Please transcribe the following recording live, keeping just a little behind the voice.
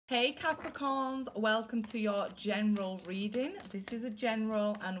Hey Capricorns, welcome to your general reading. This is a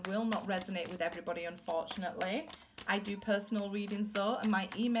general and will not resonate with everybody, unfortunately. I do personal readings though, and my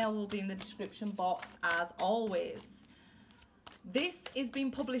email will be in the description box as always. This is being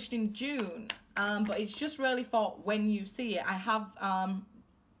published in June, but it's just really for when you see it. I have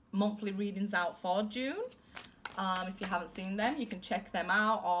monthly readings out for June. If you haven't seen them, you can check them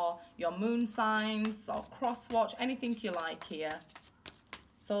out, or your moon signs, or cross watch, anything you like here.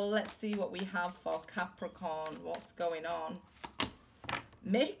 So let's see what we have for Capricorn. What's going on?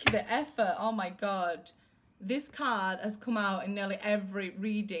 Make the effort. Oh my God. This card has come out in nearly every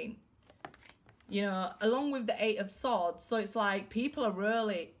reading, you know, along with the Eight of Swords. So it's like people are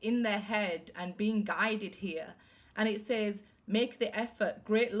really in their head and being guided here. And it says, make the effort.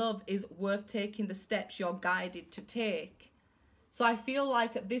 Great love is worth taking the steps you're guided to take. So I feel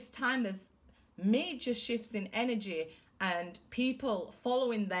like at this time there's major shifts in energy and people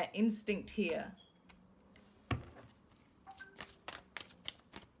following their instinct here.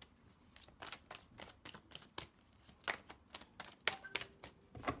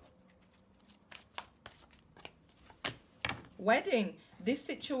 Wedding. This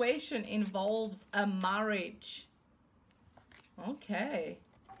situation involves a marriage. Okay.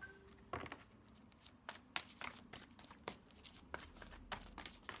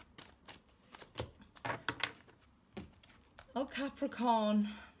 Oh, Capricorn,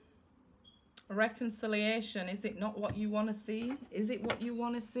 reconciliation. Is it not what you want to see? Is it what you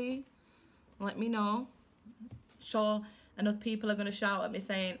want to see? Let me know. Sure, enough people are going to shout at me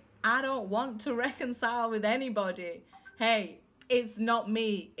saying, I don't want to reconcile with anybody. Hey, it's not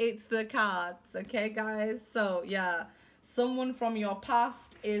me. It's the cards. Okay, guys? So, yeah, someone from your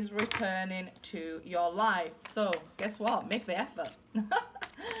past is returning to your life. So, guess what? Make the effort.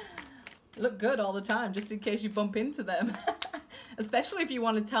 Look good all the time, just in case you bump into them. Especially if you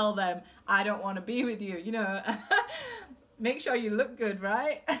want to tell them, I don't want to be with you, you know. Make sure you look good,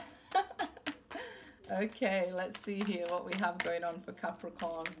 right? Okay, let's see here what we have going on for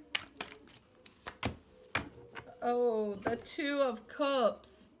Capricorn. Oh, the Two of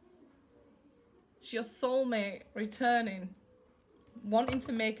Cups. It's your soulmate returning, wanting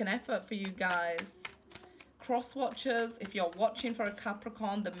to make an effort for you guys. Cross watchers, if you're watching for a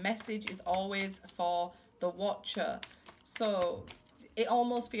Capricorn, the message is always for the watcher. So it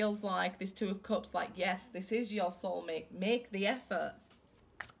almost feels like this Two of Cups, like, yes, this is your soulmate. Make the effort.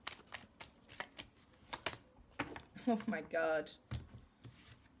 Oh my God.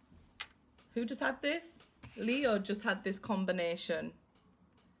 Who just had this? Leo just had this combination.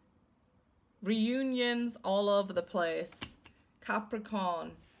 Reunions all over the place.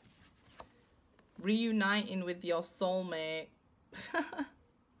 Capricorn. Reuniting with your soulmate. Oh,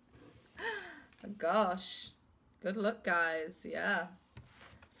 gosh. Good luck, guys. Yeah.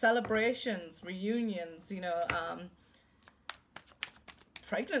 Celebrations, reunions, you know,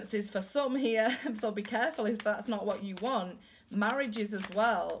 pregnancies for some here. So be careful if that's not what you want. Marriages as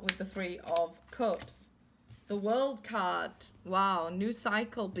well with the Three of Cups. The World card. Wow. New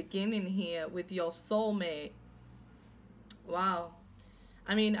cycle beginning here with your soulmate. Wow.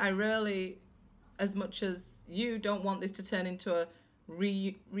 I mean, I really, as much as you don't want this to turn into a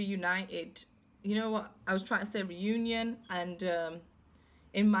reunited, you know what, I was trying to say reunion, and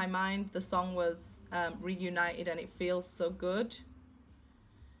in my mind the song was reunited, and it feels so good.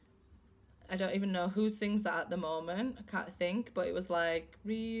 I don't even know who sings that at the moment, I can't think, but it was like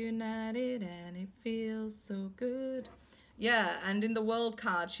reunited and it feels so good. Yeah, and in the World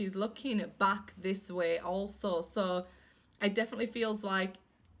card she's looking back this way also, so it definitely feels like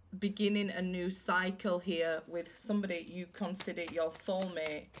beginning a new cycle here with somebody you consider your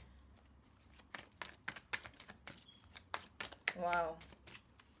soulmate. Wow.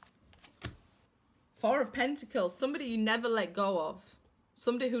 Four of Pentacles, somebody you never let go of.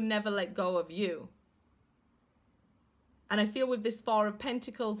 Somebody who never let go of you. And I feel with this Four of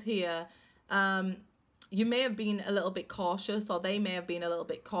Pentacles here, you may have been a little bit cautious, or they may have been a little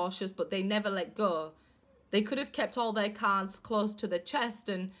bit cautious, but they never let go. They could have kept all their cards close to the chest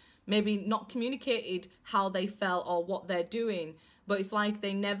and maybe not communicated how they felt or what they're doing. But it's like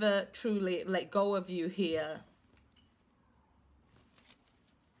they never truly let go of you here.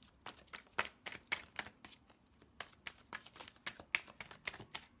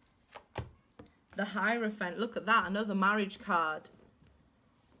 The Hierophant. Look at that. Another marriage card.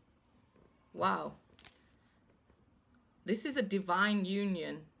 Wow. This is a divine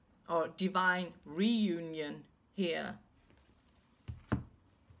union or divine reunion here.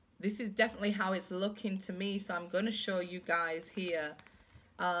 This is definitely how it's looking to me. So I'm going to show you guys here.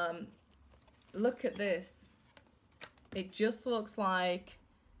 Look at this. It just looks like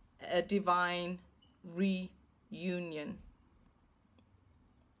a divine reunion.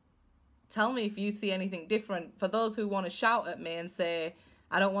 Tell me if you see anything different. For those who want to shout at me and say,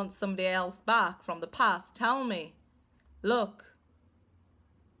 I don't want somebody else back from the past, tell me. Look,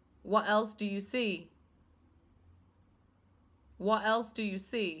 what else do you see? What else do you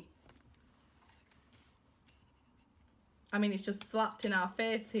see? I mean, it's just slapped in our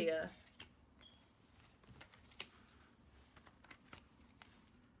face here.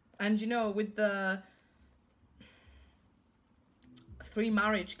 And you know, with the 3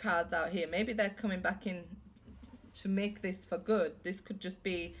 marriage cards out here, maybe they're coming back in to make this for good. This could just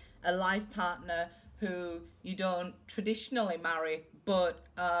be a life partner who you don't traditionally marry, but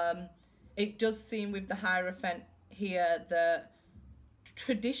it does seem with the Hierophant here that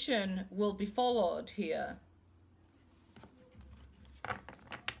tradition will be followed here.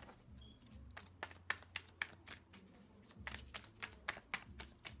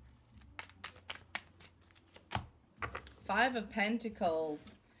 Five of Pentacles.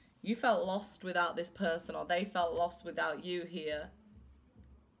 You felt lost without this person, or they felt lost without you here.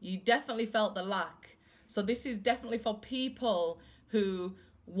 You definitely felt the lack. So this is definitely for people who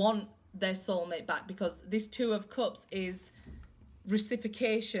want their soulmate back, because this 2 of Cups is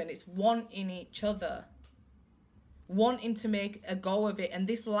reciprocation. It's wanting each other, wanting to make a go of it, and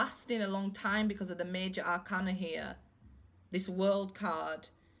this lasting a long time because of the major arcana here. This World card,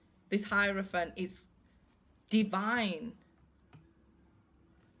 this Hierophant, it's divine.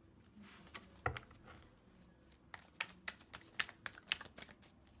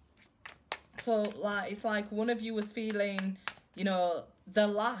 So like, it's like one of you was feeling, you know, the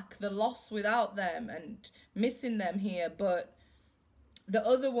lack, the loss without them and missing them here, but the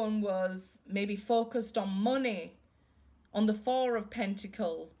other one was maybe focused on money, on the 4 of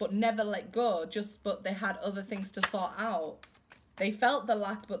Pentacles, but never let go, but they had other things to sort out. They felt the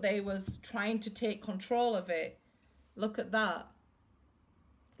lack, but they was trying to take control of it. Look at that.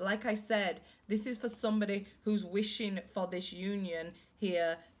 Like I said, this is for somebody who's wishing for this union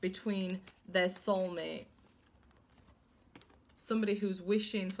here between their soulmate. Somebody who's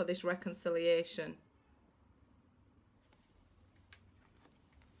wishing for this reconciliation.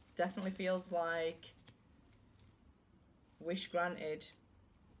 Definitely feels like wish granted.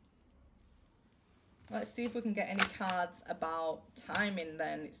 Let's see if we can get any cards about timing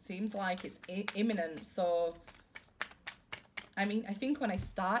then. It seems like it's imminent. So, I mean, I think when I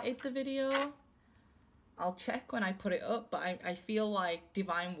started the video, I'll check when I put it up, but I feel like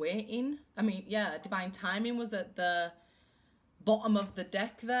divine waiting. I mean, yeah, divine timing was at the bottom of the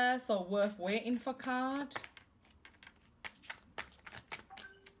deck there, so worth waiting for card.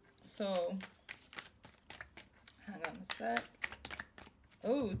 So, hang on a sec.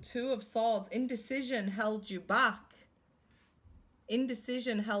 Oh, 2 of Swords. Indecision held you back.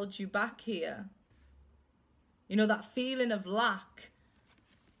 Indecision held you back here. You know, that feeling of lack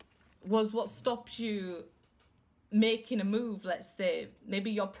was what stopped you making a move, let's say.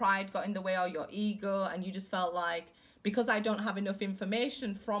 Maybe your pride got in the way, or your ego, and you just felt like, because I don't have enough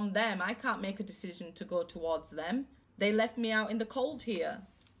information from them, I can't make a decision to go towards them. They left me out in the cold here.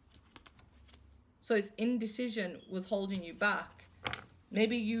 So it's indecision was holding you back.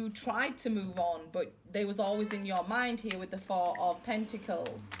 Maybe you tried to move on, but they was always in your mind here with the 4 of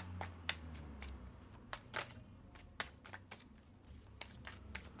Pentacles.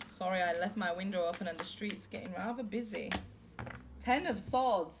 Sorry, I left my window open and the street's getting rather busy. 10 of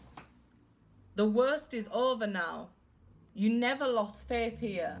Swords. The worst is over now. You never lost faith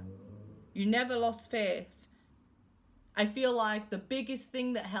here. You never lost faith. I feel like the biggest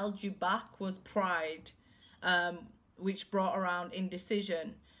thing that held you back was pride, which brought around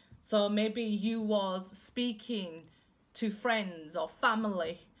indecision. So maybe you was speaking to friends or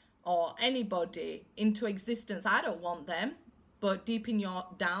family or anybody into existence. I don't want them, but deep in your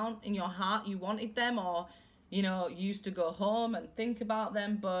heart you wanted them, or you know, you used to go home and think about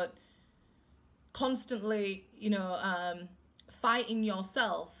them, but constantly, you know, fighting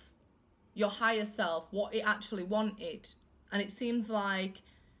yourself, your higher self, what it actually wanted. And it seems like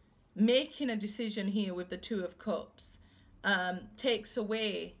making a decision here with the 2 of Cups takes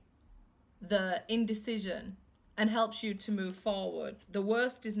away the indecision and helps you to move forward. The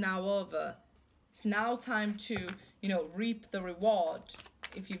worst is now over. It's now time to, you know, reap the reward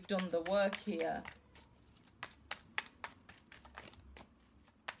if you've done the work here.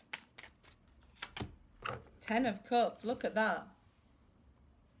 Ten of Cups, look at that.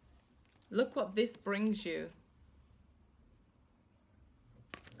 Look what this brings you.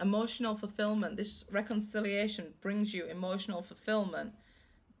 Emotional fulfillment. This reconciliation brings you emotional fulfillment.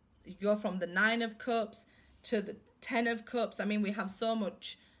 You go from the 9 of Cups to the 10 of Cups. I mean, we have so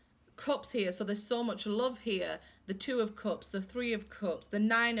much Cups here, so there's so much love here. The Two of Cups, the Three of Cups, the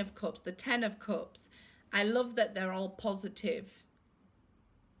Nine of Cups, the Ten of Cups. I love that they're all positive.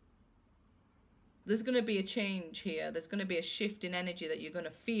 There's going to be a change here. There's going to be a shift in energy that you're going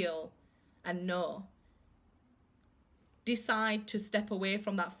to feel and know. Decide to step away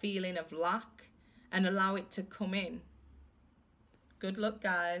from that feeling of lack and allow it to come in. Good luck,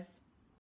 guys.